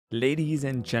Ladies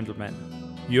and gentlemen,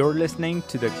 you're listening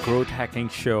to the Growth Hacking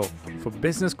Show for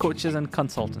business coaches and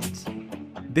consultants.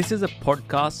 This is a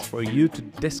podcast for you to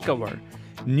discover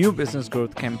new business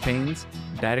growth campaigns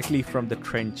directly from the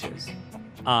trenches.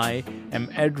 I am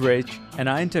Ed Rich, and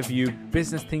I interview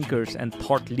business thinkers and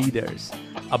thought leaders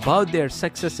about their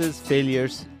successes,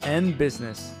 failures, and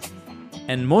business.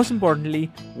 And most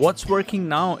importantly, what's working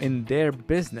now in their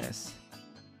business.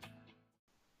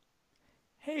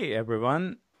 Hey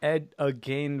everyone, Ed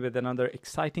again with another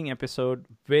exciting episode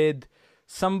with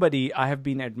somebody I have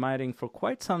been admiring for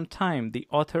quite some time, the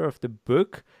author of the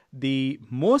book, The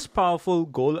Most Powerful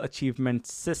Goal Achievement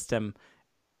System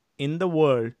in the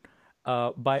World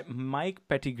by Mike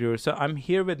Pettigrew. So I'm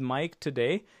here with Mike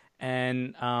today,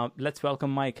 and let's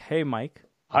welcome Mike. Hey, Mike.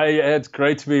 Hi, Ed.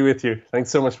 Great to be with you. Thanks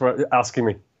so much for asking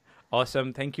me.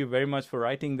 Awesome. Thank you very much for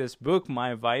writing this book.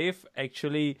 My wife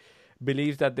actually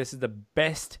believes that this is the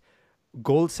best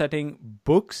goal-setting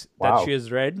books that she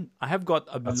has read. I have got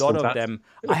That's lot fantastic. Of them.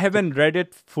 I haven't read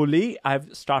it fully.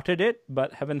 I've started it,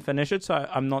 but haven't finished it. So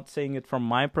I'm not saying it from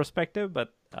my perspective,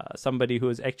 but somebody who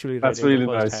has actually read That's it really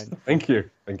nice. hand. Thank you.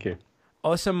 Thank you.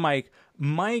 Awesome, Mike.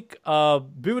 Mike,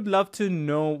 we would love to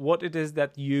know what it is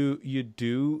that you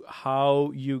do,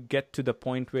 how you get to the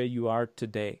point where you are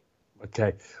today.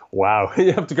 Okay. Wow.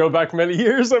 You have to go back many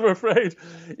years, I'm afraid.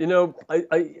 You know,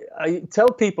 I tell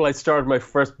people I started my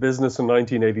first business in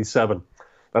 1987.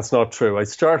 That's not true. I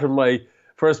started my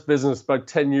first business about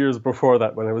 10 years before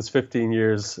that, when I was 15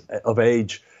 years of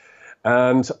age.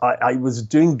 And I was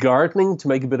doing gardening to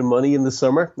make a bit of money in the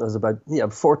summer. I was about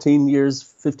 15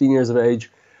 years of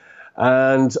age.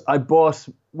 And I bought,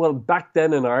 well, back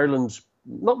then in Ireland,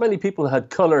 not many people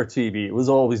had colour TV. It was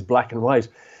always black and white.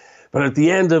 But at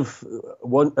the end of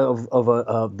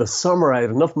the summer, I had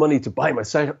enough money to buy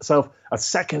myself a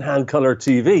second-hand colour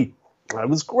TV. I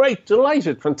was great,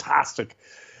 delighted, fantastic.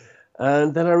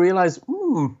 And then I realised,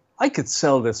 I could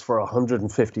sell this for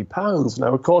 £150.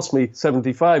 Now, it cost me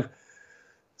 75.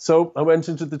 So I went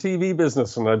into the TV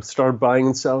business and I started buying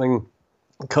and selling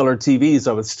colour TVs.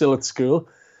 I was still at school.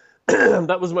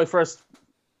 That was my first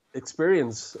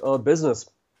experience of business.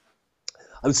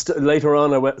 Later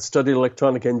on, I studied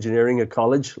electronic engineering at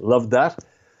college, loved that.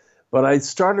 But I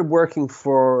started working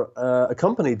for a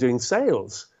company doing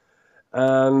sales.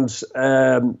 And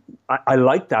I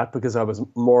liked that because I was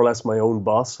more or less my own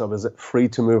boss. I was free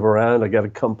to move around. I got a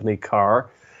company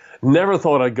car. Never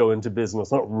thought I'd go into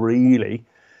business, not really.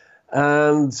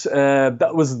 And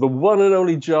that was the one and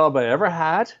only job I ever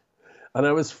had. And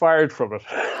I was fired from it.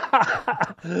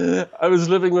 I was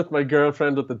living with my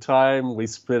girlfriend at the time. We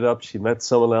split up. She met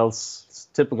someone else. It's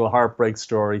a typical heartbreak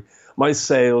story. My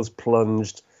sales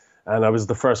plunged, and I was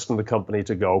the first in the company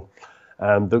to go.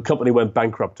 The company went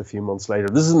bankrupt a few months later.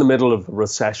 This is in the middle of a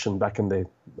recession back in the,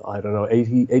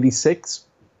 86.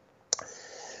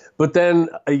 But then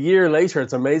a year later,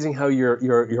 it's amazing how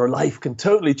your life can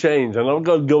totally change. And I'm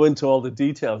going to go into all the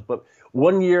details. But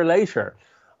 1 year later,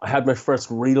 I had my first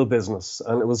real business,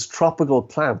 and it was tropical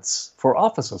plants for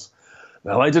offices.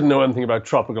 Now, I didn't know anything about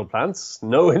tropical plants,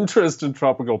 no interest in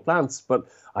tropical plants, but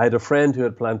I had a friend who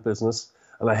had plant business,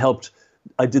 and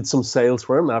I did some sales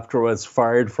for him after I was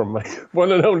fired from my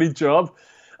one and only job,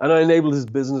 and I enabled his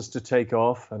business to take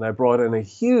off, and I brought in a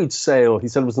huge sale. He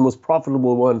said it was the most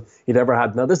profitable one he'd ever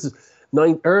had. Now, this is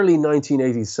early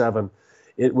 1987.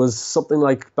 It was something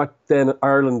like, back then in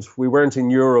Ireland, we weren't in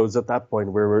euros at that point.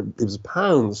 It was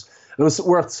pounds. And it was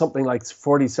worth something like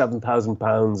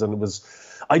 £47,000. And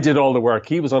I did all the work.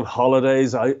 He was on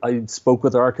holidays. I spoke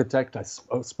with the architect. I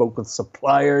spoke with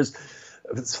suppliers,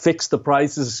 fixed the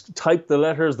prices, typed the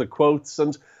letters, the quotes.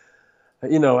 And,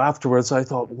 afterwards I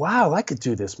thought, wow, I could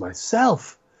do this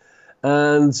myself.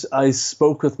 And I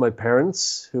spoke with my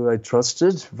parents, who I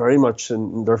trusted very much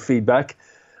in their feedback.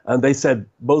 And they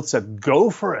both said, go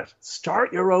for it.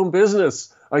 Start your own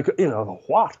business.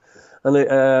 What?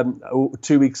 And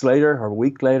 2 weeks later, or a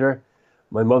week later,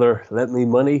 my mother lent me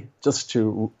money just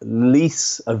to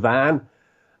lease a van.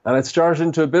 And I started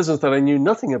into a business that I knew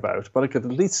nothing about, but I could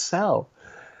at least sell.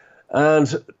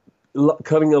 And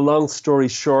cutting a long story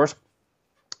short,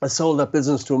 I sold that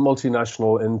business to a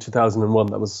multinational in 2001.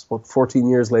 That was, 14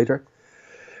 years later.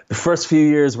 The first few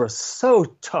years were so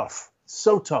tough.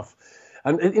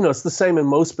 And, it's the same in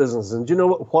most businesses. And do you know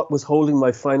what was holding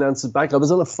my finances back? I was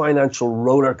on a financial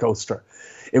roller coaster.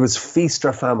 It was feast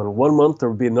or famine. 1 month, there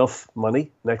would be enough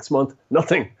money. Next month,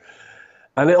 nothing.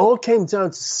 And it all came down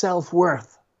to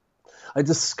self-worth. I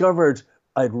discovered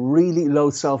I had really low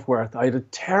self-worth. I had a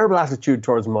terrible attitude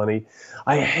towards money.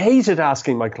 I hated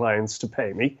asking my clients to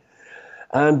pay me.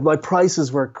 And my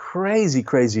prices were crazy,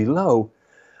 crazy low.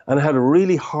 And I had a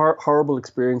really horrible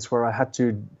experience where I had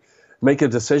to make a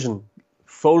decision,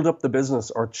 fold up the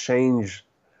business or change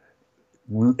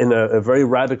in a very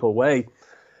radical way.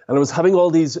 And I was having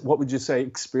all these, what would you say,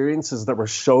 experiences that were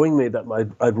showing me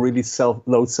that I'd really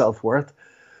low self-worth.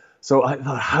 So I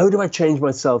thought, how do I change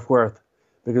my self-worth?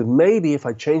 Because maybe if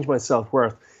I change my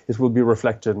self-worth, it will be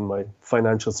reflected in my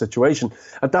financial situation.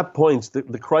 At that point,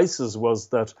 the crisis was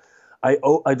that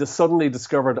I just suddenly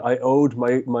discovered I owed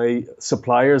my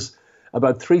suppliers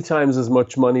about 3 times as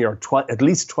much money, or at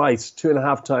least twice,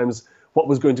 2.5 times what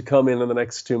was going to come in the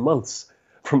next 2 months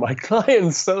from my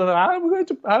clients. So how am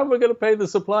I going to pay the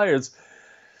suppliers?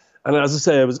 And as I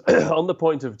say, I was on the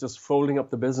point of just folding up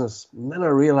the business. And then I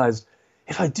realized,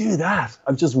 if I do that,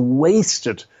 I've just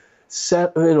wasted,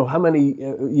 how many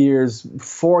years?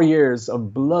 4 years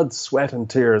of blood, sweat, and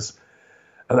tears.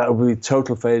 And that would be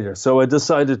total failure. So I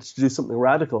decided to do something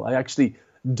radical. I actually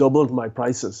doubled my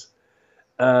prices,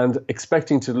 and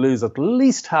expecting to lose at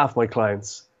least half my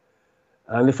clients.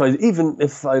 And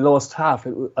if I lost half,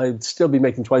 I'd still be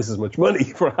making twice as much money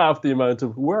for half the amount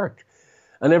of work.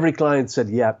 And every client said,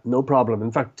 yeah, no problem.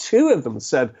 In fact, 2 of them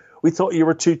said, we thought you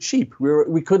were too cheap.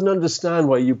 We couldn't understand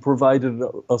why you provided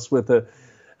us with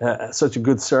such a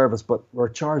good service, but were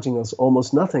charging us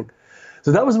almost nothing.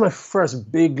 So that was my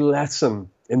first big lesson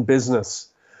in business,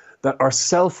 that our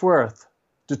self-worth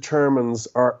determines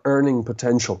our earning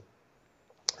potential.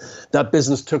 That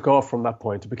business took off from that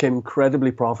point. It became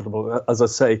incredibly profitable. As I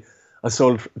say, I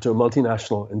sold to a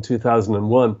multinational in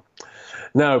 2001.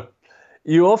 Now,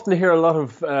 you often hear a lot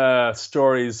of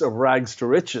stories of rags to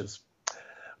riches.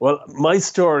 Well, my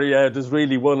story, Ed, is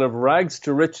really one of rags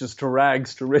to riches to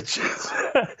rags to riches.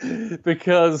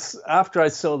 Because after I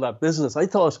sold that business, I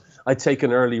thought I'd take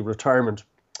an early retirement.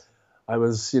 I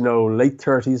was, late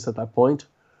 30s at that point.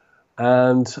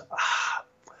 And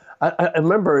I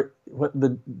remember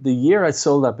the year I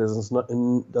sold that business,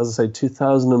 as I say,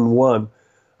 2001,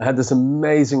 I had this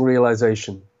amazing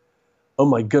realization. Oh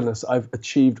my goodness, I've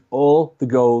achieved all the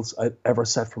goals I'd ever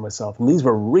set for myself. And these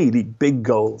were really big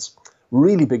goals,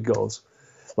 really big goals.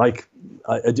 Like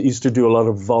I used to do a lot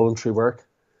of voluntary work.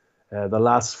 The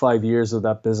last 5 years of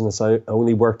that business, I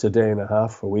only worked a day and a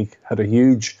half a week, had a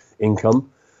huge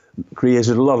income,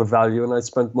 created a lot of value, and I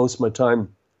spent most of my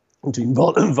time doing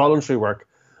voluntary work.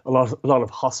 A lot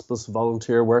of hospice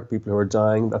volunteer work, people who are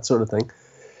dying, that sort of thing.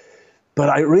 But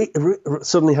I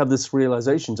suddenly had this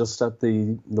realization just at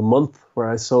the month where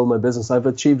I sold my business. I've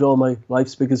achieved all my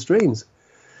life's biggest dreams.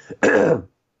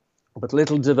 But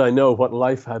little did I know what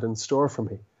life had in store for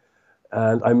me.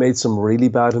 And I made some really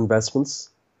bad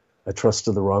investments. I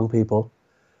trusted the wrong people.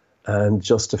 And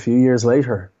just a few years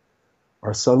later,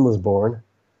 our son was born,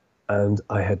 and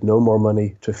I had no more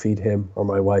money to feed him or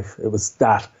my wife. It was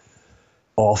that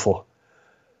awful.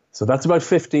 So that's about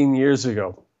 15 years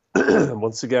ago. And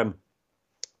once again,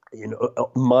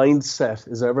 mindset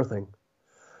is everything.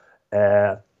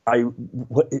 I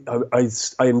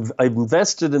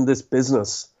invested in this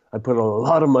business. I put a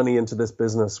lot of money into this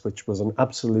business, which was an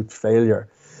absolute failure.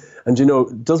 And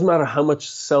it doesn't matter how much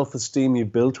self-esteem you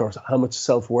built or how much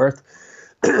self-worth,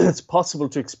 it's possible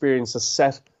to experience a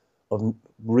set of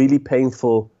really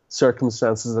painful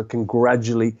circumstances that can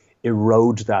gradually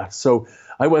erode that. So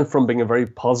I went from being a very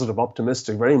positive,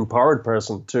 optimistic, very empowered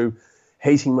person to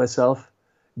hating myself,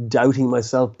 doubting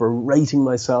myself, berating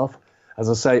myself. As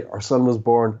I say, our son was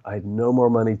born. I had no more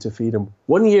money to feed him.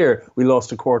 1 year, we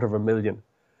lost $250,000. And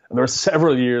there were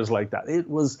several years like that. It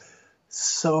was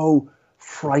so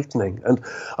frightening. And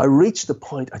I reached the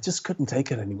point, I just couldn't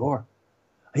take it anymore.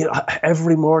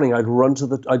 Every morning I'd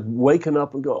waken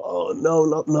up and go, oh no,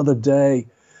 not another day.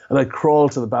 And I'd crawl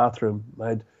to the bathroom. I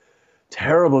had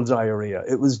terrible diarrhea.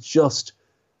 It was just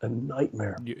a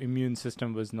nightmare. Your immune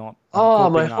system was not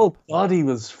my whole body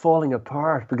was falling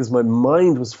apart because my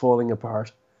mind was falling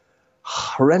apart.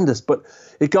 Horrendous. But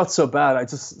it got so bad, I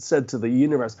just said to the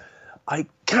universe, I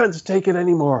can't take it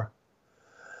anymore.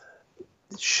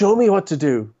 Show me what to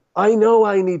do. I know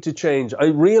I need to change. I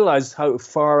realized how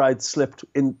far I'd slipped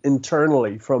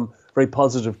internally from very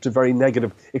positive to very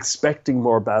negative, expecting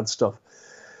more bad stuff.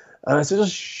 And I said,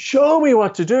 just show me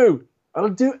what to do. I'll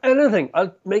do anything.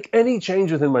 I'll make any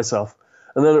change within myself.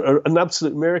 And then an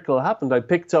absolute miracle happened. I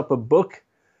picked up a book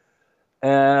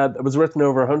that was written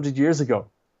over 100 years ago.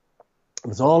 It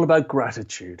was all about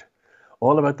gratitude,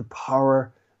 all about the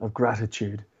power of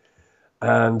gratitude.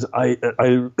 And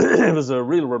it was a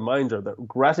real reminder that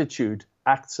gratitude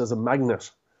acts as a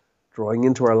magnet, drawing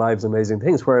into our lives amazing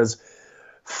things, whereas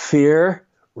fear,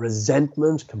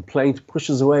 resentment, complaint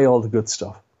pushes away all the good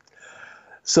stuff.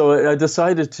 So I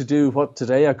decided to do what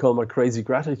today I call my crazy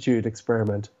gratitude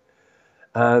experiment.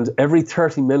 And every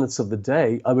 30 minutes of the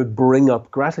day, I would bring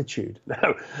up gratitude.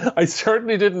 Now, I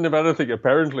certainly didn't have anything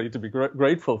apparently to be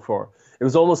grateful for. It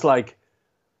was almost like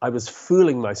I was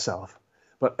fooling myself,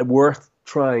 but worth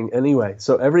trying anyway.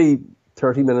 So every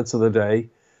 30 minutes of the day,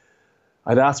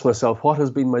 I'd ask myself, what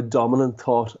has been my dominant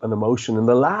thought and emotion in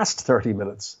the last 30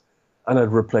 minutes? And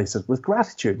I'd replace it with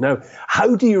gratitude. Now,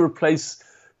 how do you replace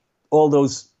all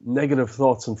those negative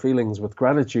thoughts and feelings with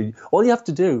gratitude? All you have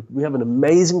to do, we have an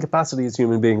amazing capacity as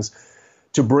human beings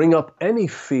to bring up any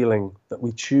feeling that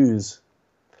we choose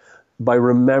by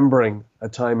remembering a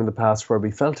time in the past where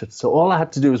we felt it. So all I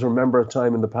had to do is remember a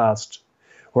time in the past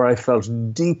where I felt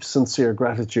deep, sincere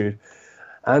gratitude.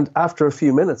 And after a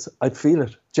few minutes, I'd feel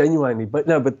it genuinely. But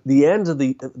the end of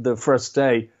the first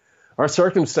day, our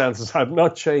circumstances had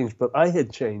not changed, but I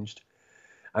had changed.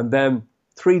 And then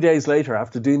 3 days later,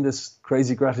 after doing this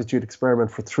crazy gratitude experiment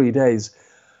for 3 days,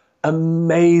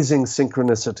 amazing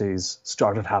synchronicities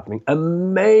started happening,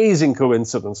 amazing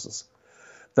coincidences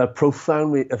that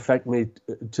profoundly affect me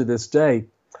to this day.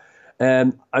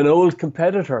 And an old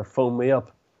competitor phoned me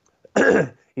up.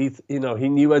 He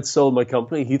knew I'd sold my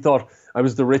company. He thought I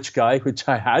was the rich guy, which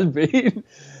I had been.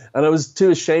 And I was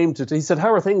too ashamed to. He said,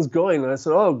 "How are things going?" And I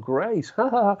said, "Oh, great."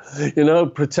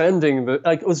 Pretending that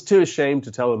I was too ashamed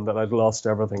to tell him that I'd lost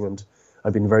everything and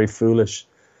I'd been very foolish.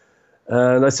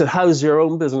 And I said, "How's your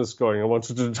own business going?" I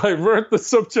wanted to divert the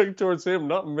subject towards him,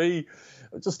 not me.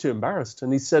 I was just too embarrassed.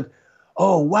 And he said,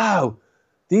 "Oh, wow,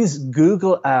 these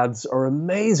Google ads are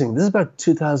amazing." This is about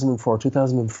 2004,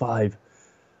 2005.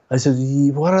 I said,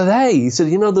 "What are they?" He said,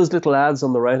 "Those little ads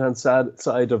on the right-hand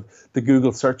side of the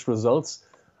Google search results?"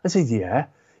 I said, "Yeah."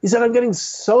 He said, "I'm getting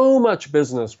so much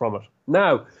business from it."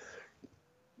 Now,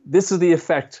 this is the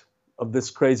effect of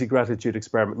this crazy gratitude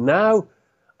experiment. Now,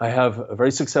 I have a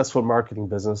very successful marketing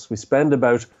business. We spend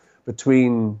about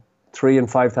between $3,000 and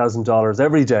 $5,000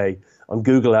 every day on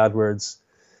Google AdWords,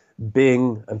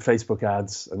 Bing, and Facebook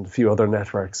ads, and a few other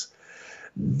networks.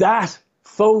 That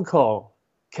phone call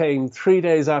came 3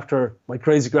 days after my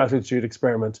crazy gratitude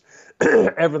experiment.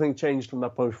 Everything changed from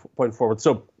that point forward.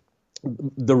 So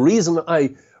the reason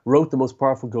I wrote the most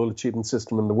powerful goal achievement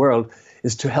system in the world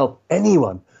is to help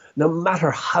anyone, no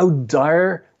matter how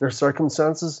dire their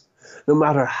circumstances, no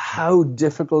matter how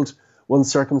difficult one's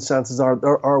circumstances are,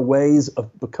 there are ways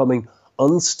of becoming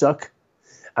unstuck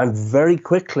and very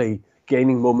quickly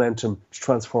gaining momentum to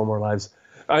transform our lives.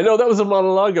 I know that was a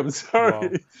monologue. I'm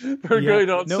sorry for going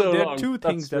on so long. There are two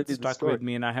things that really stuck with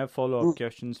me, and I have follow-up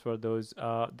questions for those.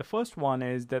 The first one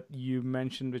is that you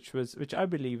mentioned, which I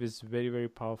believe is very, very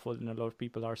powerful, and a lot of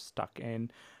people are stuck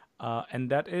in, and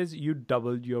that is you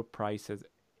doubled your prices.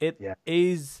 It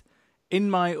is, in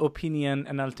my opinion,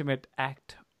 an ultimate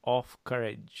act of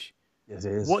courage. Yes,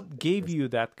 it is. What gave you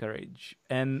that courage,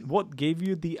 and what gave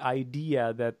you the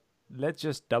idea that let's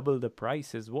just double the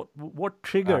prices? What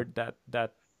triggered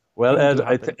that? Well, Ed,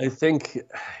 I think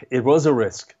it was a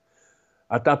risk.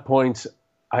 At that point,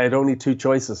 I had only two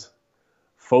choices: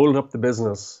 fold up the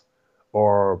business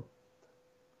or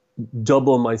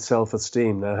double my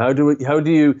self-esteem. Now, how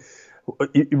do you?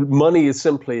 Money is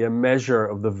simply a measure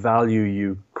of the value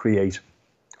you create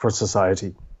for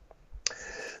society.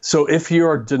 So if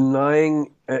you're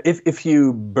denying, if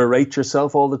you berate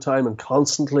yourself all the time and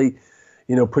constantly,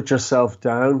 put yourself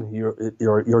down, you're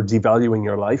devaluing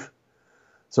your life.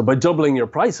 So by doubling your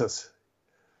prices,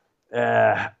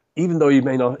 even though you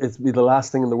may not, it'd be the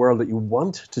last thing in the world that you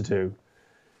want to do,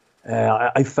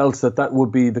 I felt that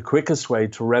would be the quickest way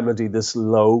to remedy this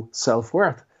low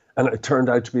self-worth, and it turned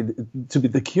out to be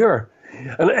the cure.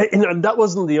 And that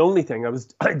wasn't the only thing.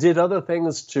 I did other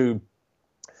things to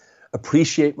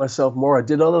appreciate myself more. I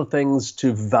did other things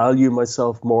to value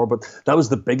myself more, but that was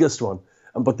the biggest one.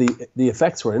 But the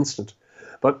effects were instant.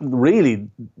 But really,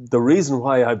 the reason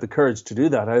why I had the courage to do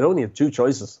that, I only had two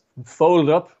choices: fold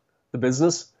up the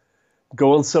business,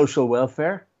 go on social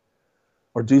welfare,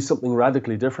 or do something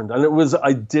radically different. And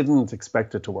I didn't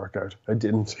expect it to work out. I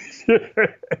didn't.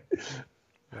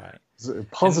 Right. It's a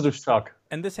positive shock.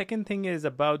 And the second thing is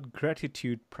about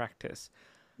gratitude practice.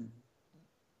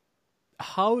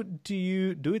 How do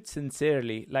you do it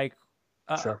sincerely? Like,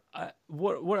 Sure.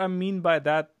 What I mean by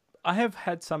that, I have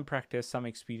had some practice, some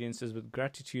experiences with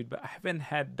gratitude, but I haven't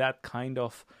had that kind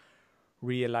of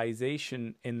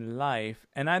realization in life.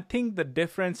 And I think the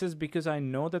difference is because I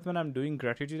know that when I'm doing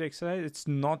gratitude exercise, it's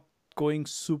not going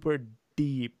super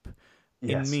deep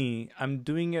in me. I'm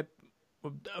doing it.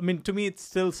 I mean, to me, it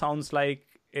still sounds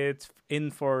like it's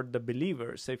in for the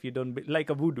believers. If you don't, like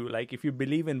a voodoo, like if you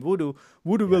believe in voodoo,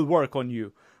 voodoo will work on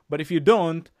you. But if you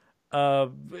don't,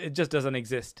 it just doesn't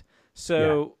exist.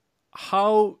 So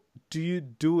how do you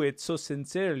do it so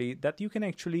sincerely that you can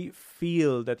actually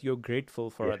feel that you're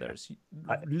grateful for others,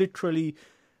 literally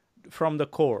from the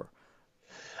core?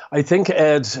 I think,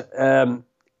 Ed,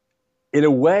 in a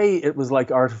way, it was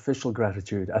like artificial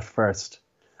gratitude at first.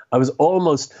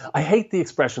 I hate the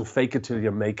expression fake it till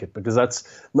you make it, because that's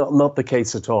not the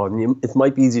case at all. And it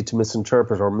might be easy to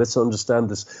misinterpret or misunderstand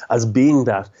this as being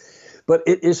that. But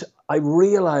I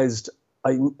realized,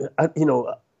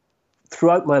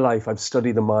 throughout my life, I've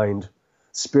studied the mind,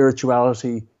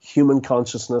 spirituality, human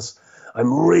consciousness.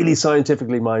 I'm really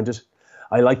scientifically minded.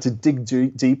 I like to dig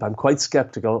deep. I'm quite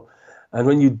skeptical. And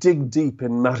when you dig deep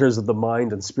in matters of the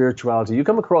mind and spirituality, you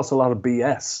come across a lot of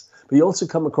BS, but you also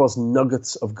come across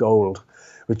nuggets of gold,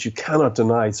 which you cannot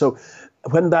deny. So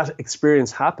when that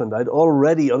experience happened, I'd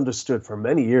already understood for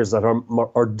many years that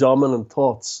our dominant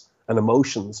thoughts and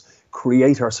emotions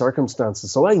create our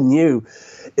circumstances. So I knew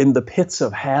in the pits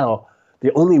of hell,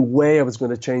 the only way I was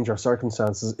going to change our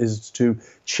circumstances is to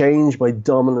change my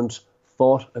dominant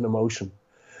thought and emotion.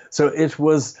 So it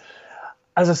was,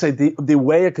 as I say, the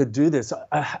way I could do this.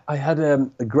 I had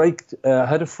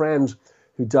a friend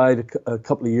who died a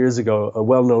couple of years ago, a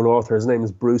well-known author. His name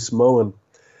is Bruce Moen,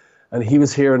 and he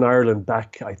was here in Ireland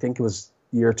back, I think it was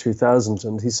year 2000,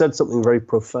 and he said something very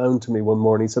profound to me one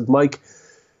morning. He said, Mike,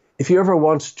 if you ever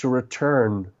want to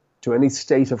return to any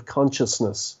state of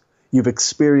consciousness you've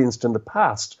experienced in the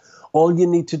past, all you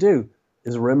need to do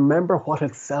is remember what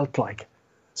it felt like.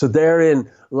 So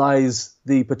therein lies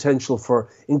the potential for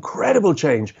incredible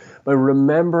change, by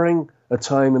remembering a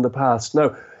time in the past.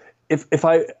 Now, if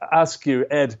I ask you,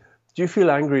 Ed, do you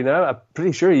feel angry now? I'm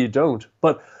pretty sure you don't.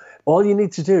 But all you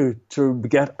need to do to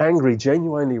get angry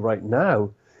genuinely right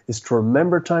now is to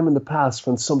remember a time in the past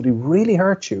when somebody really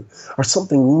hurt you, or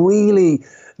something really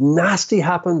nasty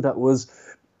happened that was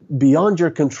beyond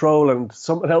your control and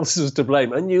someone else is to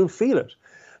blame, and you'll feel it.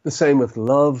 The same with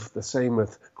love, the same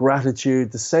with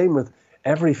gratitude, the same with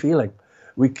every feeling.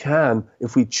 We can,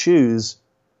 if we choose,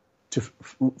 to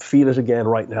feel it again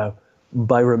right now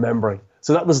by remembering.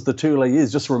 So that was the tool I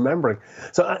used, just remembering.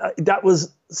 So that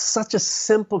was such a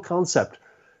simple concept.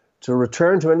 To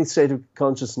return to any state of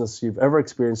consciousness you've ever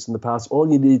experienced in the past,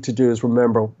 all you need to do is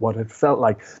remember what it felt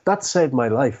like. That saved my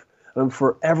life. And I'm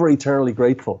forever eternally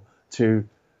grateful to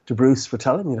Bruce for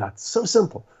telling me that. So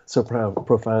simple, so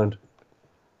profound.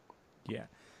 Yeah.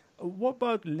 What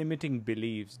about limiting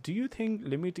beliefs? Do you think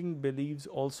limiting beliefs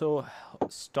also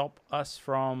stop us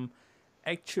from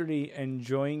actually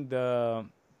enjoying the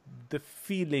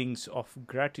feelings of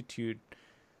gratitude?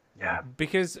 Yeah.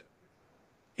 Because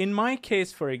in my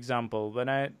case, for example, when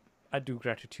I do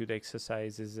gratitude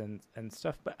exercises and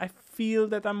stuff, but I feel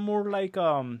that I'm more like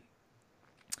on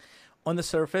the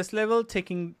surface level,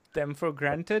 taking them for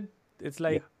granted. It's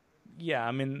like, yeah,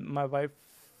 I mean, my wife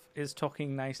is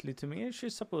talking nicely to me, and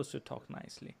she's supposed to talk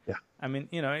nicely. Yeah. I mean,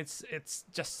 it's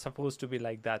just supposed to be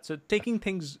like that. So taking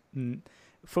things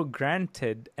for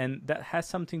granted, and that has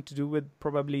something to do with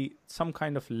probably some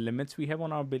kind of limits we have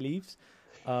on our beliefs,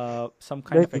 some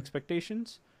kind of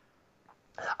expectations.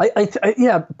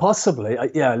 Yeah, possibly.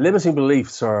 Limiting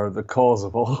beliefs are the cause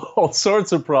of all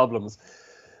sorts of problems.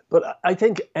 But I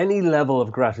think any level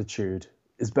of gratitude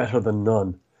is better than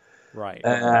none. Right.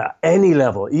 Any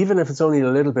level, even if it's only a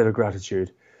little bit of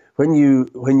gratitude. When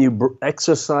you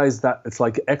exercise that, it's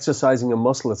like exercising a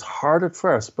muscle. It's hard at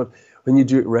first, but when you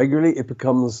do it regularly, it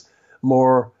becomes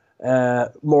more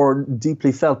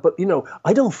deeply felt. But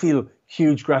I don't feel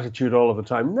huge gratitude all of the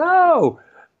time. No,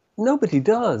 nobody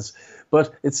does.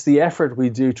 But it's the effort we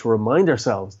do to remind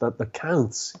ourselves that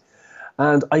counts.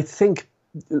 And I think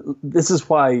this is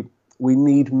why we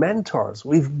need mentors.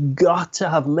 We've got to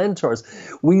have mentors.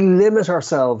 We limit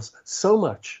ourselves so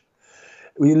much.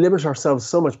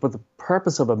 But the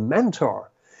purpose of a mentor,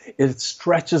 it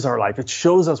stretches our life. It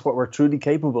shows us what we're truly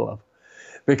capable of.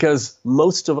 Because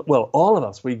all of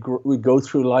us, we go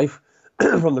through life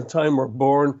from the time we're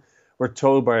born. We're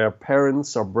told by our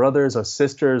parents, our brothers, our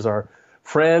sisters, our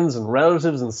friends and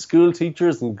relatives and school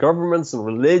teachers and governments and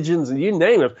religions and you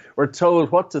name it. We're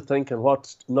told what to think and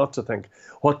what not to think,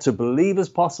 what to believe is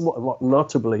possible and what not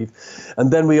to believe. And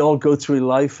then we all go through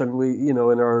life, and we, in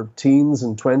our teens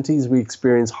and 20s, we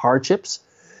experience hardships,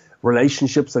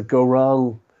 relationships that go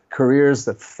wrong, careers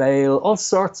that fail, all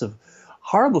sorts of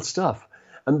horrible stuff.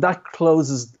 And that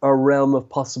closes our realm of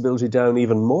possibility down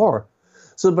even more.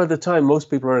 So by the time most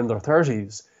people are in their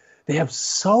 30s, they have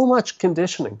so much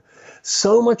conditioning,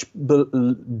 so much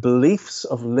beliefs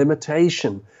of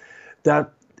limitation,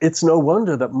 that it's no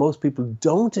wonder that most people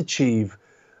don't achieve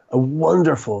a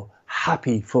wonderful,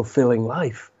 happy, fulfilling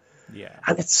life. Yeah.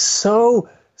 And it's so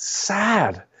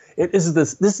sad. This is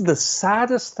the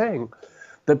saddest thing,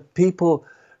 that people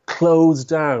close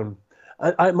down.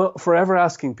 I'm forever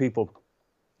asking people,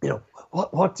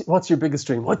 what's your biggest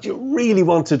dream? What do you really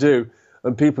want to do?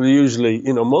 And people usually,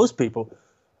 most people,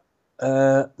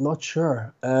 not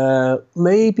sure,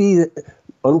 maybe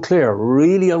unclear,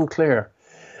 really unclear.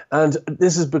 And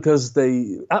this is because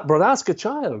but ask a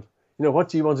child, what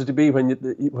do you want to be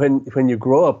when you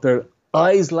grow up? Their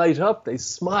eyes light up, they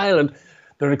smile, and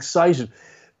they're excited.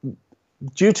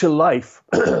 Due to life,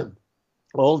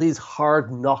 all these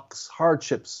hard knocks,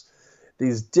 hardships,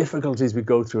 these difficulties we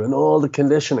go through, and all the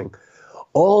conditioning,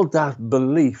 all that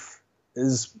belief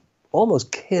is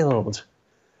almost killed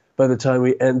by the time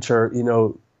we enter,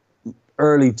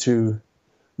 early to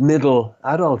middle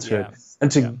adulthood. Yeah. And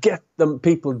to get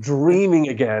people dreaming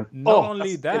again. Not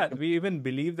only that, we even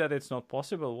believe that it's not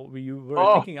possible. What you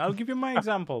were thinking. I'll give you my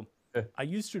example. I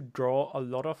used to draw a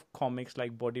lot of comics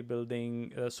like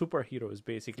bodybuilding superheroes,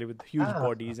 basically, with huge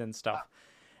bodies and stuff.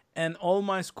 And all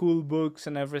my school books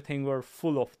and everything were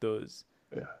full of those.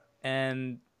 Yeah.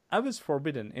 And I was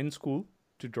forbidden in school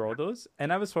to draw those.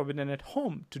 And I was forbidden at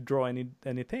home to draw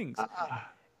any things.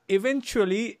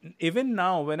 Eventually, even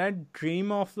now, when I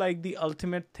dream of like the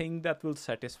ultimate thing that will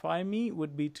satisfy me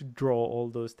would be to draw all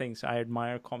those things. I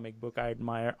admire comic book. I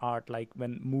admire art. Like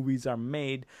when movies are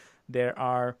made, there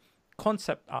are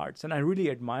concept arts, and I really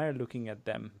admire looking at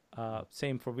them.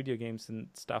 Same for video games and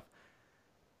stuff.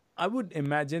 I would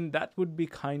imagine that would be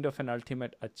kind of an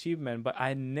ultimate achievement, but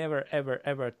I never, ever,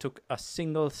 ever took a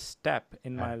single step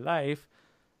in my life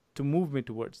to move me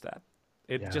towards that.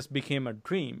 It just became a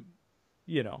dream.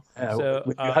 Because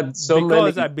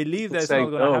I believe that's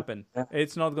not going to happen. Yeah.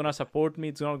 It's not going to support me.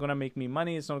 It's not going to make me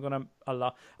money. It's not going to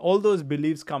allow. All those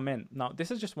beliefs come in. Now,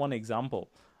 this is just one example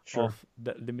of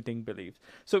the limiting beliefs.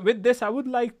 So with this, I would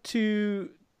like to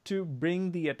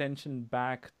bring the attention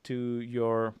back to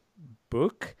your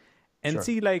book and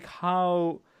see like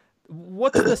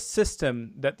what's the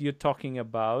system that you're talking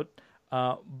about?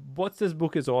 What this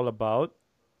book is all about,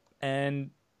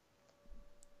 and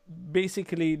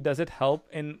basically, does it help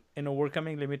in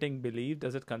overcoming limiting belief?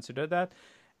 Does it consider that?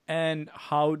 And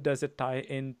how does it tie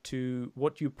into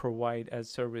what you provide as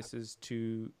services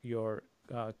to your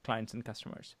clients and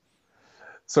customers?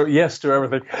 So yes to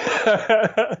everything.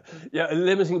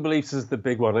 Limiting beliefs is the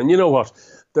big one. And you know what?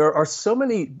 There are so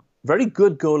many very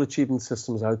good goal achievement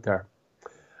systems out there.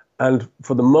 And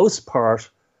for the most part,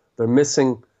 they're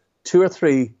missing 2 or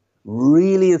 3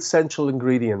 really essential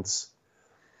ingredients.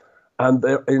 And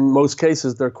in most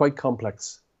cases, they're quite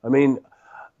complex. I mean,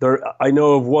 I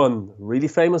know of one really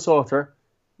famous author,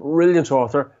 brilliant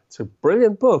author. It's a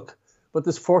brilliant book, but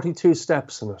there's 42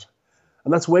 steps in it.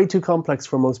 And that's way too complex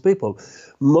for most people.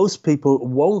 Most people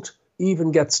won't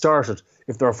even get started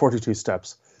if there are 42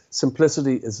 steps.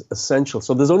 Simplicity is essential.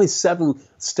 So there's only 7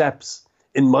 steps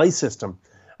in my system.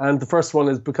 And the first one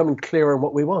is becoming clear on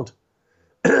what we want.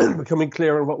 Becoming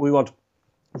clear on what we want.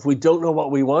 If we don't know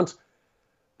what we want,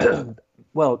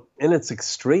 well, in its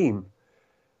extreme,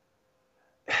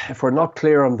 if we're not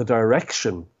clear on the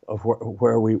direction of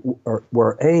where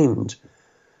we're aimed,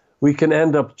 we can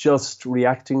end up just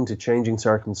reacting to changing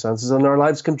circumstances, and our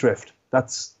lives can drift.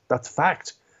 That's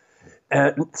fact.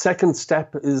 Second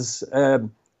step is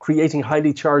creating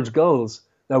highly charged goals.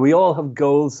 Now, we all have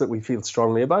goals that we feel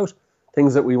strongly about,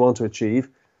 things that we want to achieve,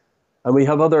 and we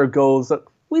have other goals that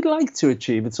we'd like to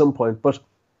achieve at some point, but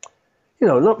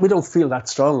we don't feel that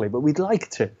strongly, but we'd like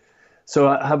to. So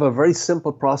I have a very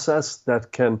simple process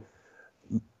that can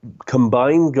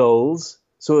combine goals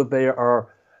so that they are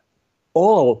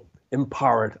all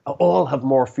empowered, all have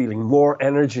more feeling, more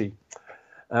energy.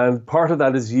 And part of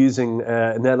that is using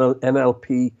an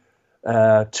NLP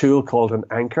tool called an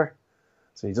anchor.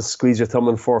 So you just squeeze your thumb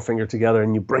and forefinger together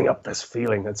and you bring up this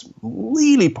feeling. It's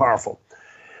really powerful.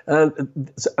 And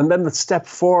then the step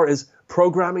 4 is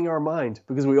programming our mind,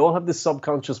 because we all have this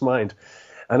subconscious mind.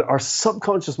 And our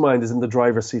subconscious mind is in the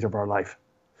driver's seat of our life.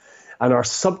 And our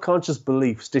subconscious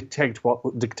beliefs dictate what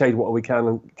we can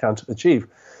and can't achieve.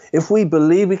 If we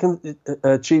believe we can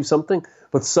achieve something,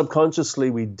 but subconsciously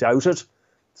we doubt it,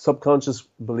 subconscious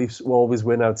beliefs will always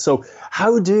win out. So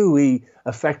how do we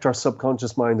affect our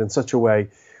subconscious mind in such a way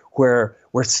where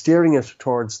we're steering it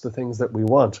towards the things that we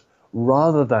want,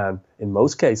 rather than, in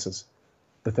most cases,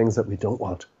 the things that we don't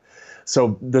want?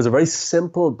 So there's a very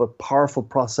simple but powerful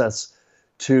process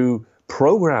to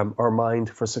program our mind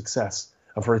for success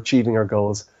and for achieving our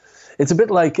goals. It's a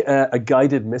bit like a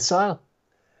guided missile.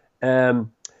 A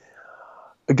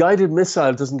guided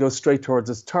missile doesn't go straight towards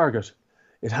its target.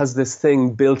 It has this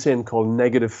thing built in called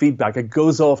negative feedback. It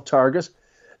goes off target.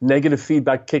 Negative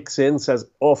feedback kicks in, says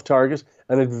off target,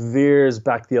 and it veers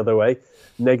back the other way.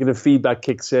 Negative feedback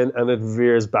kicks in and it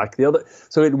veers back the other.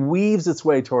 So it weaves its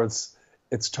way towards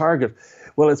its target.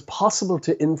 Well, it's possible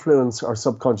to influence our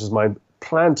subconscious mind,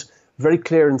 plant very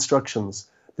clear instructions.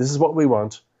 This is what we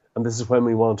want, and this is when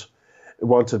we want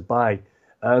it by.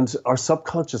 And our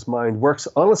subconscious mind works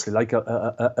honestly like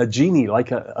a genie,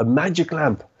 like a magic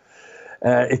lamp.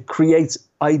 It creates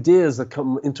ideas that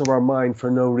come into our mind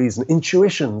for no reason,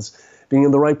 intuitions, being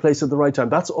in the right place at the right time.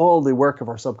 That's all the work of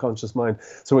our subconscious mind.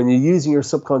 So when you're using your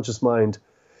subconscious mind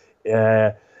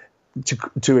to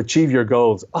achieve your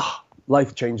goals,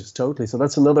 life changes totally. So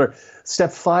that's another.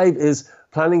 Step 5 is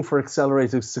planning for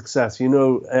accelerated success. You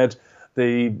know, Ed,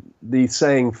 the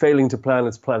saying, failing to plan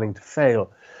is planning to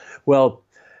fail. Well,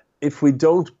 if we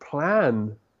don't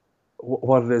plan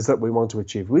what it is that we want to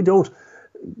achieve, we don't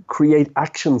create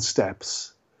action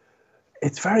steps,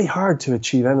 it's very hard to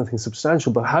achieve anything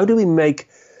substantial. But how do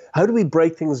we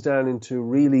break things down into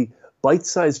really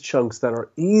bite-sized chunks that are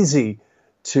easy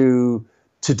to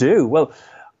do? Well,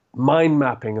 mind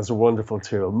mapping is a wonderful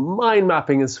tool. Mind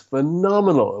mapping is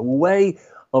phenomenal, a way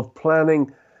of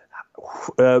planning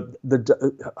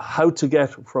how to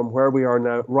get from where we are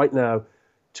now, right now,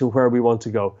 to where we want to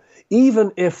go.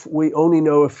 Even if we only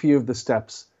know a few of the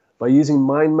steps, by using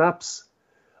mind maps,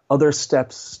 other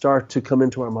steps start to come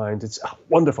into our mind. It's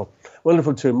wonderful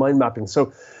tool, mind mapping.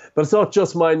 So, but it's not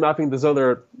just mind mapping. There's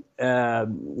other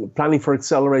planning for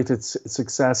accelerated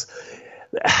success.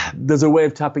 There's a way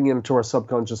of tapping into our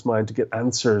subconscious mind to get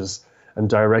answers and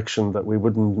direction that we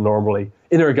wouldn't normally,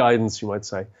 inner guidance, you might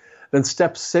say. Then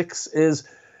step 6 is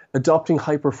adopting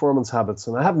high performance habits.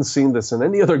 And I haven't seen this in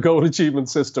any other goal achievement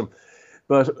system.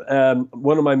 But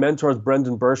one of my mentors,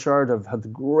 Brendan Burchard, I've had the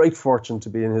great fortune to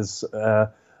be in his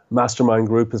mastermind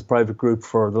group, his private group,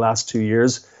 for the last 2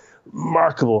 years.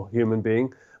 Remarkable human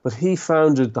being. But he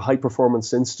founded the High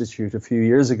Performance Institute a few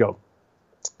years ago.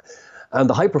 And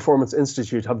the High Performance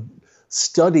Institute have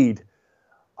studied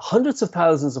hundreds of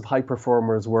thousands of high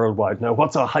performers worldwide. Now,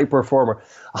 what's a high performer?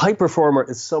 A high performer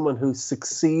is someone who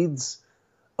succeeds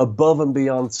above and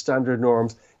beyond standard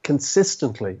norms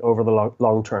consistently over the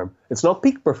long term. It's not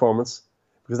peak performance,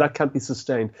 because that can't be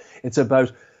sustained. It's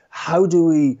about how do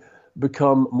we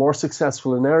become more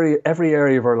successful in every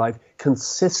area of our life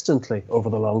consistently over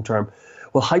the long term.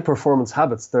 Well, high performance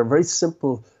habits, they're very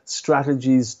simple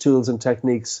strategies, tools, and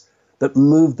techniques that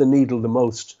move the needle the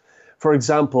most. For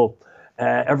example,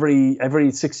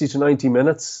 every 60 to 90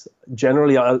 minutes,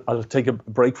 generally I'll take a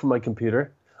break from my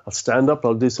computer. I'll stand up,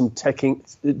 I'll do some tapping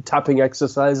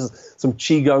exercises, some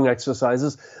qigong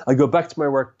exercises. I go back to my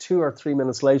work 2 or 3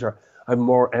 minutes later. I have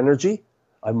more energy,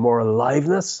 I have more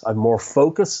aliveness, I have more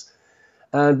focus.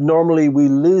 And normally we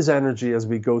lose energy as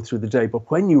we go through the day. But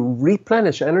when you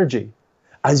replenish energy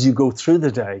as you go through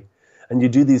the day and you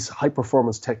do these high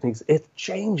performance techniques, it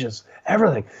changes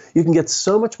everything. You can get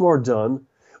so much more done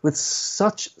with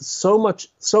so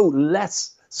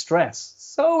less stress.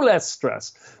 So less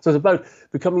stress. So it's about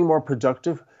becoming more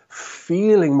productive,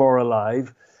 feeling more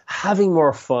alive, having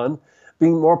more fun,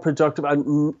 being more productive,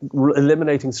 and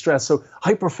eliminating stress. So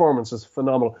high performance is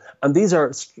phenomenal. And these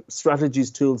are strategies,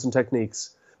 tools, and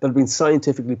techniques that have been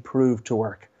scientifically proved to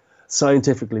work.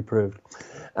 Scientifically proved.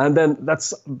 And then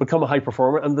that's become a high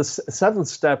performer. And the 7th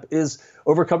step is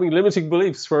overcoming limiting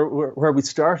beliefs, where we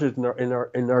started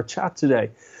in our chat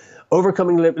today.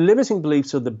 Overcoming limiting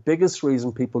beliefs are the biggest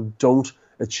reason people don't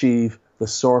achieve the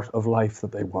sort of life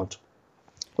that they want.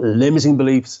 Limiting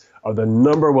beliefs are the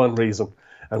number one reason.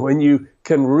 And when you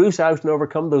can root out and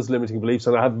overcome those limiting beliefs,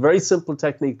 and I have a very simple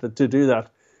technique to do that,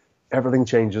 everything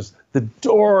changes. The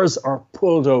doors are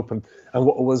pulled open, and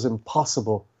what was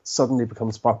impossible suddenly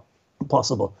becomes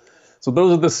possible. So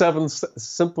those are the 7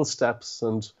 simple steps,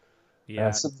 and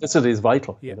simplicity is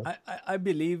vital. Yeah, you know? I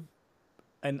believe,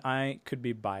 and I could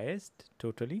be biased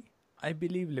totally, I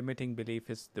believe limiting belief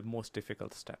is the most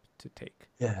difficult step to take.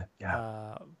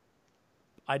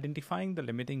 Identifying the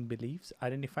limiting beliefs,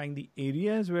 identifying the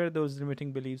areas where those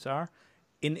limiting beliefs are,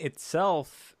 in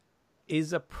itself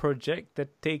is a project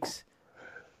that takes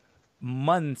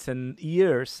months and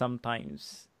years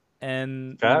sometimes.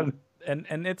 And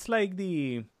it's like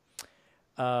the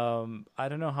I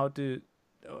don't know how to,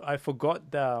 I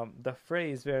forgot the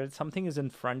phrase where something is in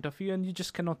front of you and you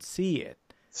just cannot see it.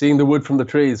 Seeing the wood from the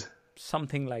trees.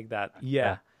 Something like that.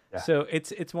 Yeah. So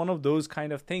it's one of those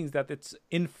kind of things that it's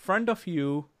in front of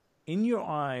you, in your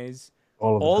eyes,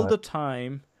 all the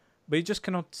time, but you just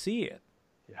cannot see it.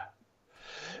 Yeah.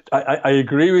 I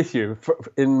agree with you.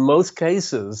 In most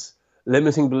cases,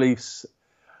 limiting beliefs,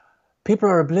 people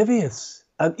are oblivious.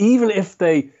 And even if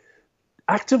they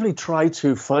actively try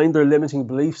to find their limiting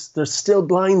beliefs, they're still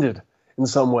blinded in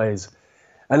some ways.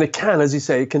 And it can, as you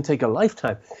say, it can take a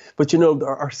lifetime. But, you know, there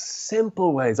are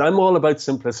simple ways. I'm all about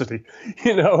simplicity.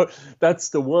 You know, that's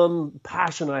the one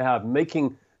passion I have,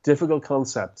 making difficult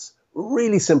concepts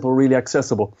really simple, really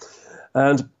accessible.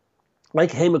 And I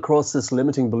came across this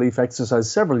limiting belief exercise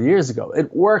several years ago.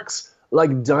 It works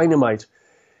like dynamite.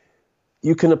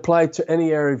 You can apply it to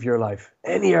any area of your life,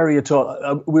 any area at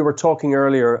all. We were talking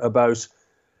earlier about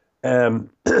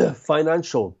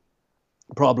financial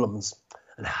problems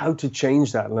and how to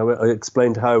change that. And I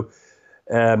explained how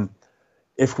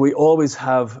if we always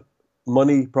have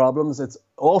money problems, it's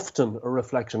often a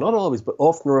reflection, not always, but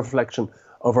often a reflection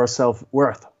of our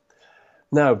self-worth.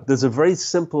 Now, there's a very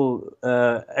simple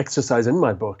exercise in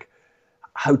my book,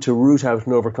 how to root out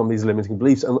and overcome these limiting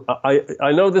beliefs. And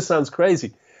I know this sounds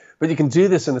crazy, but you can do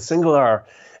this in a single hour.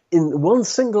 In one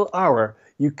single hour,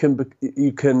 you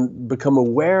can become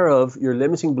aware of your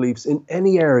limiting beliefs in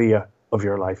any area of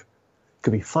your life. It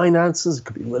could be finances, it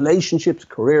could be relationships,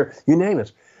 career, you name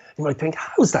it. You might think,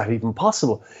 how is that even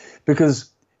possible?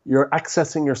 Because you're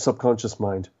accessing your subconscious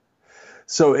mind.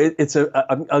 So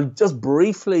I'll just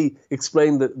briefly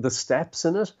explain the steps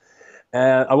in it.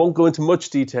 I won't go into much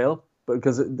detail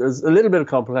because there's a little bit of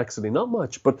complexity, not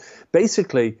much. But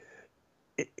basically,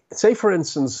 say for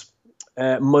instance,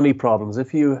 money problems.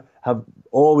 If you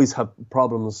always have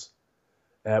problems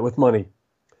with money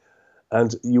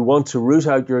and you want to root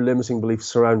out your limiting beliefs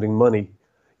surrounding money,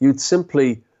 you'd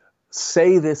simply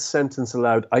say this sentence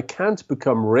aloud: I can't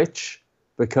become rich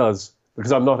because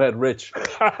I'm not head rich.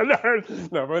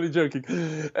 No, I'm only joking.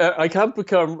 I can't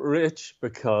become rich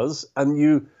because, and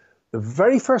the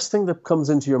very first thing that comes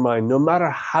into your mind, no matter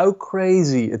how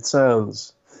crazy it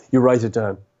sounds, you write it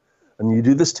down. And you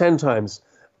do this 10 times.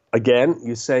 Again,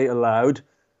 you say aloud,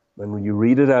 and when you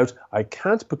read it out, I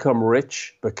can't become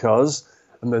rich because,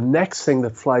 and the next thing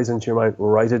that flies into your mind,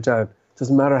 write it down.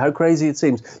 Doesn't matter how crazy it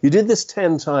seems. You did this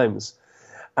 10 times.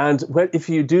 And if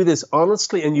you do this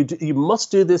honestly, and you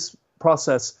must do this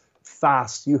process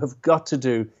fast, you have got to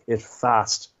do it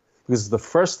fast, because the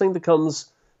first thing that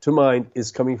comes to mind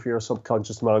is coming from your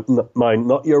subconscious mind,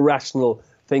 not your rational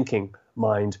thinking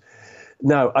mind.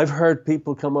 Now, I've heard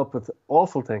people come up with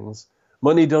awful things.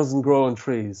 Money doesn't grow on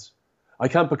trees. I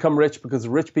can't become rich because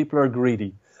rich people are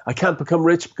greedy. I can't become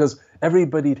rich because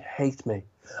everybody'd hate me.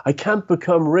 I can't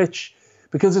become rich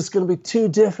because it's going to be too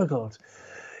difficult.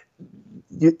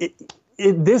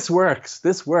 This works.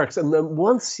 And then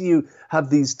once you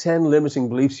have these 10 limiting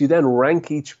beliefs, you then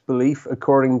rank each belief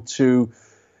according to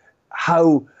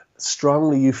how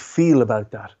strongly you feel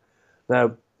about that.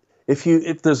 Now, if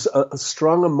there's a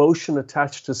strong emotion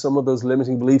attached to some of those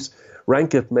limiting beliefs,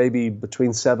 rank it maybe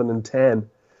between 7 and 10.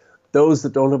 Those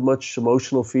that don't have much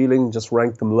emotional feeling, just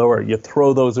rank them lower. You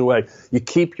throw those away. You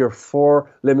keep your 4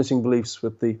 limiting beliefs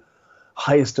with the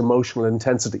highest emotional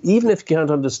intensity, even if you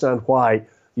can't understand why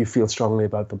you feel strongly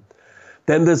about them.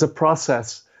 Then there's a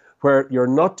process where you're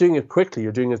not doing it quickly,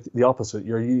 you're doing it the opposite.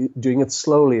 You're doing it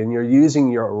slowly, and you're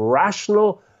using your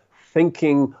rational,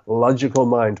 thinking, logical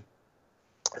mind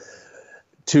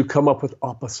to come up with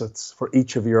opposites for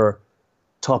each of your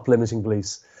top limiting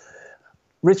beliefs.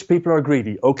 Rich people are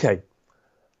greedy. Okay,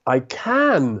 I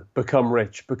can become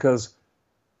rich because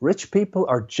rich people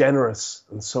are generous,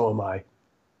 and so am I.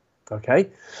 Okay,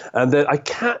 and then I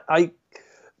can't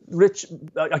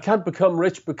become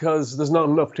rich because there's not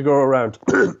enough to go around.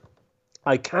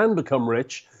 I can become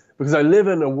rich because I live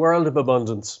in a world of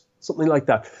abundance, something like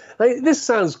that. Now, this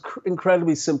sounds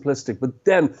incredibly simplistic, but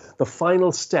then the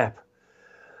final step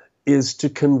is to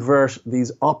convert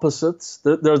these opposites.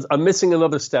 I'm missing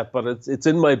another step, but it's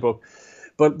in my book.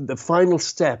 But the final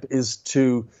step is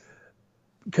to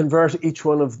convert each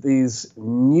one of these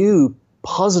new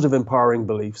positive, empowering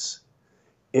beliefs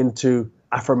into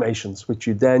affirmations, which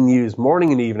you then use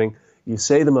morning and evening. You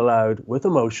say them aloud with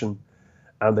emotion,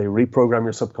 and they reprogram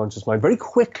your subconscious mind. Very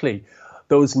quickly,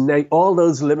 all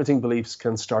those limiting beliefs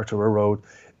can start to erode.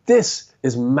 This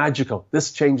is magical.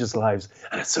 This changes lives,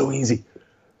 and it's so easy.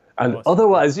 And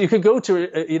otherwise, you could go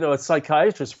to a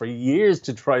psychiatrist for years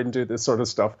to try and do this sort of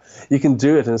stuff. You can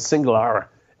do it in a single hour,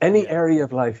 any area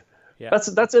of life. Yeah.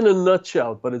 That's in a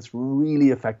nutshell, but it's really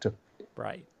effective.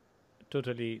 Right.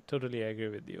 Totally agree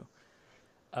with you.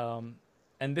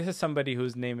 And this is somebody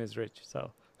whose name is Rich,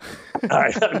 so.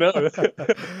 I know.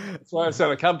 That's why I said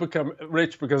I can't become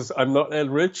rich because I'm not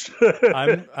rich.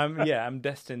 I'm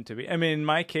destined to be. I mean, in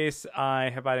my case, I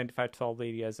have identified 12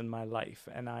 areas in my life,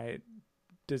 and I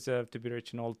deserve to be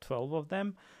rich in all 12 of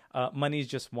them. Money is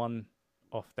just one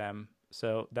of them,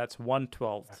 so that's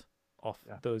 1/12 of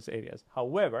those areas.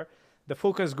 However, the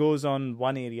focus goes on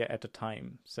one area at a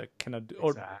time. So cannot,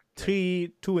 or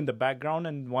two in the background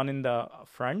and one in the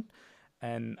front,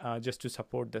 and just to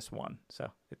support this one.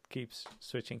 So it keeps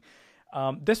switching.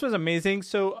 This was amazing.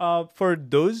 So for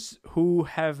those who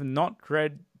have not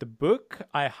read the book,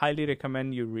 I highly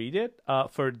recommend you read it.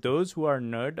 For those who are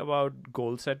nerd about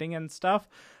goal setting and stuff,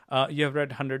 you have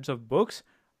read hundreds of books.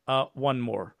 One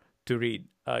more to read.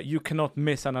 You cannot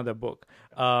miss another book.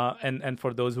 And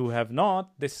for those who have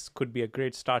not, this could be a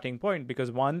great starting point because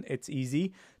one, it's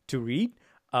easy to read.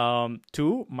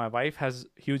 Two, my wife has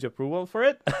huge approval for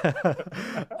it.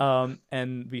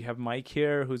 And we have Mike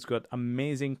here who's got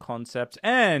amazing concepts.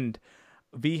 And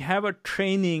we have a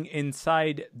training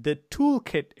inside the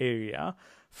toolkit area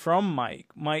from Mike.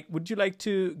 Mike, would you like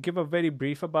to give a very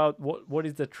brief about what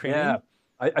is the training? Yeah,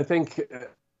 I think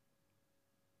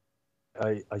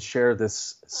I share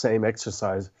this same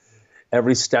exercise,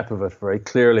 every step of it very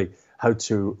clearly, how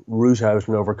to root out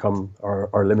and overcome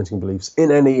our limiting beliefs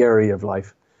in any area of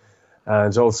life.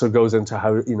 And it also goes into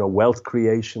how, wealth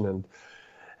creation and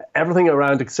everything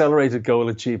around accelerated goal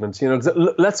achievement.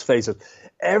 Let's face it,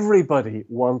 everybody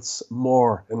wants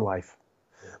more in life,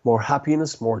 more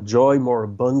happiness, more joy, more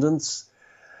abundance.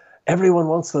 Everyone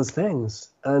wants those things,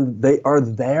 and they are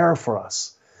there for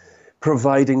us,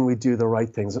 providing we do the right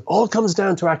things. It all comes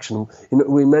down to action.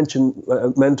 We mentioned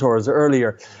mentors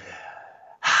earlier.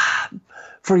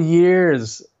 For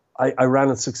years, I ran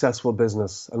a successful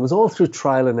business, and it was all through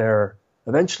trial and error.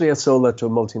 Eventually, I sold that to a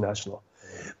multinational.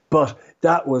 But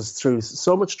that was through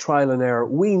so much trial and error.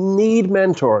 We need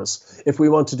mentors if we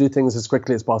want to do things as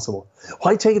quickly as possible.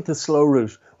 Why take it the slow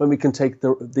route when we can take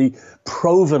the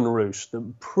proven route, the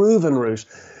proven route?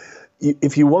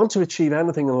 If you want to achieve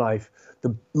anything in life,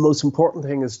 the most important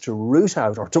thing is to root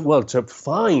out, or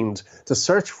to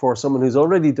search for someone who's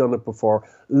already done it before,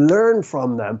 learn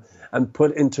from them, and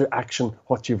put into action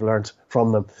what you've learned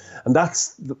from them. And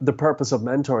that's the purpose of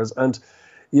mentors. And,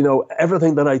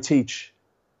 everything that I teach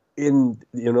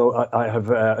I have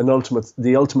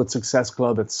the Ultimate Success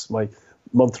Club. It's my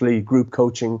monthly group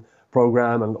coaching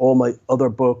program and all my other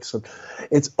books. And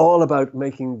it's all about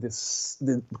making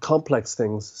the complex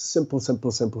things simple, simple,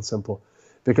 simple, simple.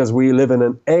 Because we live in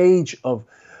an age of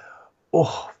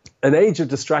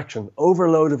distraction,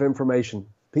 overload of information.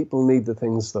 People need the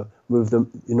things that move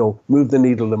the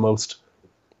needle the most.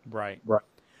 Right.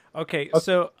 Okay,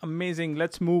 so amazing.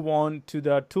 Let's move on to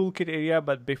the toolkit area.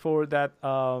 But before that,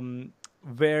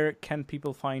 where can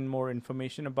people find more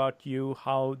information about you,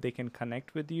 how they can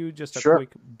connect with you? Just a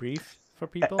quick brief for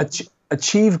people.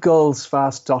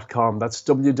 AchieveGoalsFast.com. That's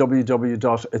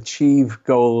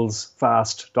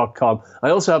www.achievegoalsfast.com. I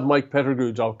also have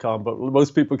MikePettigrew.com, but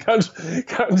most people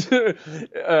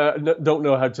don't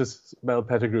know how to spell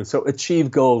Pettigrew. So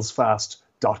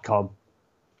AchieveGoalsFast.com.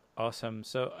 Awesome.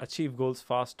 So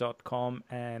AchieveGoalsFast.com,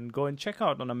 and go and check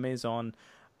out on Amazon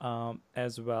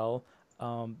as well.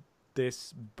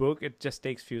 This book, it just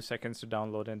takes a few seconds to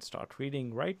download and start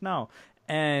reading right now.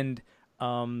 And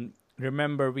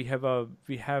remember, we have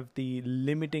the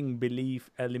limiting belief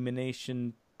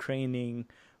elimination training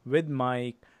with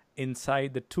Mike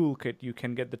inside the toolkit. You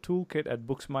can get the toolkit at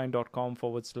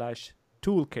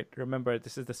booksmine.com/toolkit. Remember,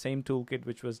 this is the same toolkit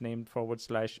which was named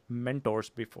 /mentors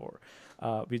before.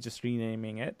 We're just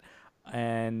renaming it.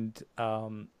 And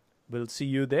we'll see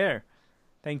you there.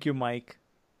 Thank you, Mike.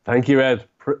 Thank you, Ed.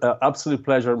 Absolute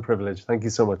pleasure and privilege. Thank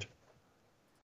you so much.